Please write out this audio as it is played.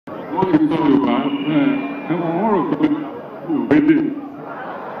wọ́n ti sọ Yorùbá wọ́n rò pé òbédè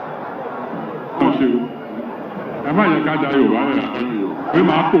wọ́n ṣe ẹ má yẹ ká da Yorùbá rẹ̀ pé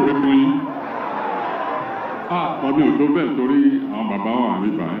màá kórè fún yín. Ọdún ò tó bẹ́ẹ̀ torí àwọn bàbá wà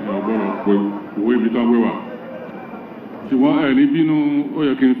níbà ọgbọ́dọ̀ pé òwe ibi tán gbé wà. Ṣùgbọ́n ẹni bínú ó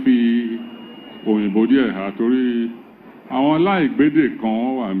yẹ kí n fi òyìnbó díẹ̀ hà torí àwọn aláìgbédè kan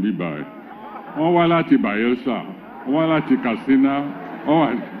wà níbà ẹ̀. Wọ́n wá láti Bayelsa, wọ́n wá láti Katsina, wọ́n wá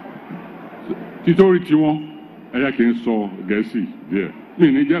títorí tiwọn ẹ yẹ kí n sọ Gẹ̀ẹ́sì díẹ̀. Mi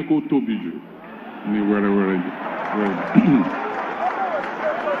ní jẹ́ kó tóbi jù ní wẹ́rẹ́wẹ́rẹ́ jù.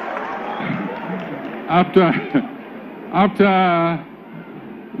 After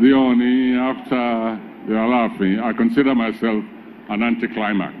the Oni, after the Alaafin, I consider myself an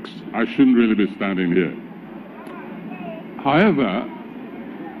anticlimax. I shouldn't really be standing here. However,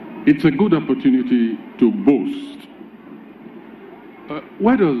 it's a good opportunity to boast.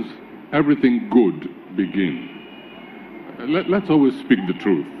 Where does everything good begin? Let's always speak the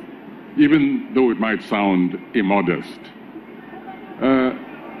truth, even though it might sound immodest.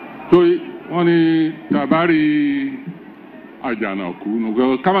 Wọ́n ní tàbárí àjànàkú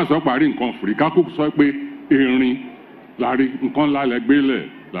nùgbọ́n ká má sọ parí nǹkan fìrí ká kó sọ pé erin lárí nǹkan lálẹ́ gbélẹ̀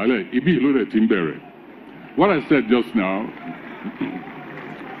lálẹ́ ibi ìlú rẹ̀ ti ń bẹ̀rẹ̀. What I said just now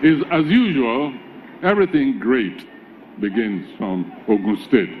is, as usual, everything great begins from Ogun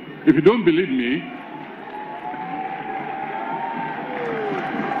State. If you don't believe me,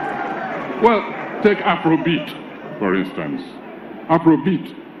 well, take Afrobeat, for instance.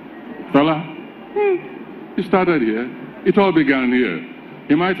 Afrobeat. Fella, he started here. It all began here.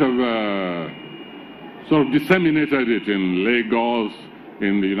 He might have sort of disseminated it in Lagos,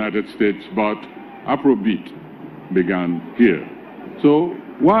 in the United States, but Afrobeat began here. So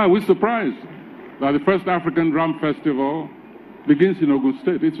why are we surprised that the first African Drum Festival begins in Ogun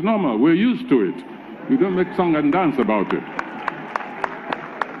State? It's normal. We're used to it. We don't make song and dance about it.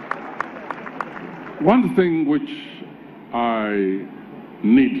 One thing which I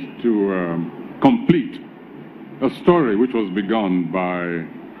need to complete a story which was begun by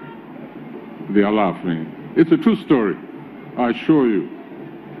the Alaafin. It's a true story, I assure you.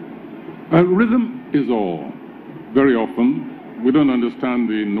 Rhythm is all. Very often, we don't understand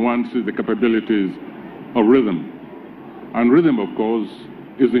the nuances, the capabilities of rhythm. And rhythm, of course,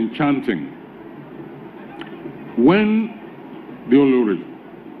 is enchanting. When the Olori,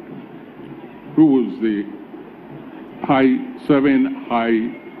 who was the serving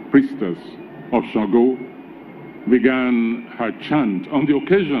high priestess of Shango, began her chant on the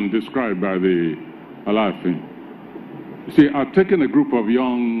occasion described by the Alaafin. You see, I've taken a group of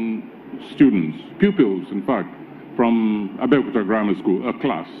young students, pupils in fact, from Abeokuta Grammar School, a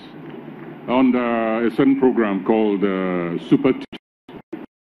class, under a certain program called Super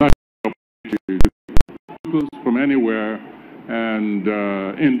Pupils from anywhere and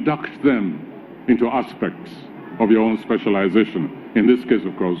induct them into aspects of your own specialization. In this case,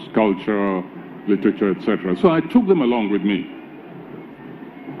 of course, culture, literature, etc. So I took them along with me.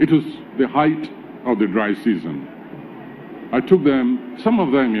 It was the height of the dry season. I took them, some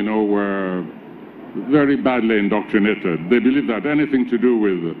of them, you know, were very badly indoctrinated. They believed that anything to do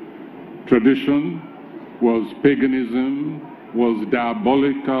with tradition was paganism, was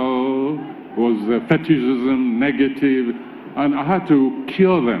diabolical, was fetishism, negative, and I had to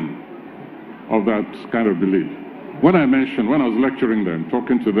cure them of that kind of belief. When I was lecturing them,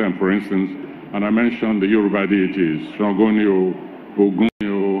 talking to them, for instance, and I mentioned the Yoruba deities, Shangonio,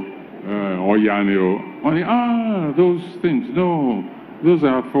 Ogunio, Oyanio, those things, no, those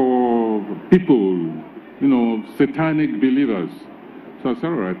are for people, you know, satanic believers. So I said,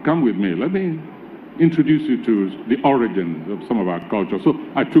 all right, come with me. Let me introduce you to the origins of some of our culture. So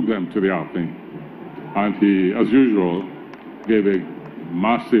I took them to the outing. And he, as usual, gave a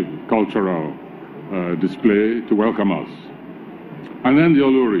massive cultural display to welcome us. And then the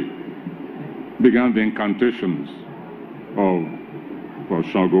Olori began the incantations of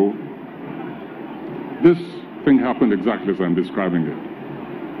Shango. This thing happened exactly as I'm describing it.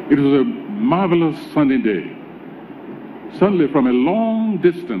 It was a marvelous sunny day. Suddenly, from a long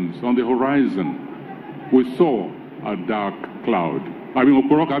distance on the horizon, we saw a dark cloud. I mean,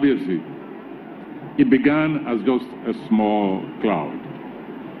 Okorokabiyesi. It began as just a small cloud.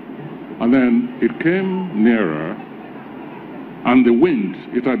 And then it came nearer, and the wind,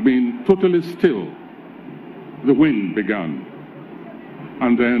 it had been totally still. The wind began.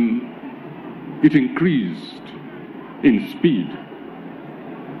 And then it increased in speed.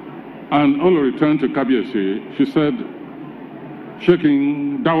 And Olori turned to Kabiyesi. She said,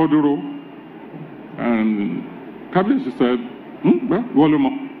 shaking Dawaduro. And Kabiyesi said,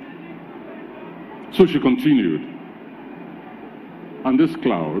 Wolumo. So she continued. And this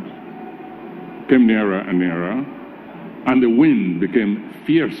cloud came nearer and nearer, and the wind became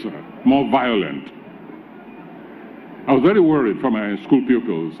fiercer, more violent. I was very worried for my school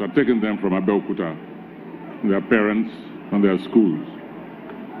pupils. I'd taken them from Abeokuta, their parents, and their schools.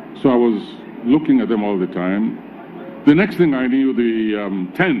 So I was looking at them all the time. The next thing I knew,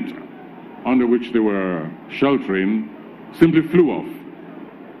 the tent under which they were sheltering simply flew off.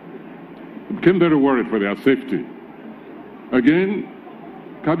 I became very worried for their safety. Again,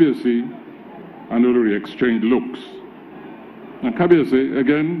 Kabiyesi and Olori exchanged looks. And Kabiyesi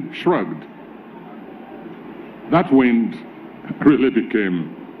again shrugged. That wind really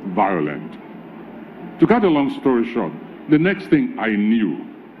became violent. To cut a long story short, the next thing I knew,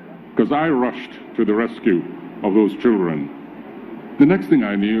 because I rushed to the rescue of those children, the next thing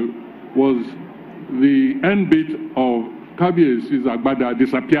I knew was the end bit of Kabiyesi's Agbada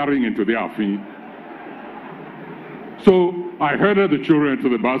disappearing into the Afin. So I herded the children to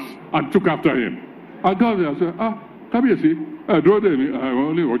the bus and took after him. I got there, I said, Kabiyesi, I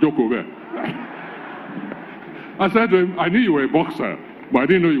only Ojoko there. I said to him, I knew you were a boxer, but I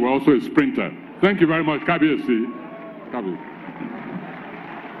didn't know you were also a sprinter. Thank you very much, Kabiyesi.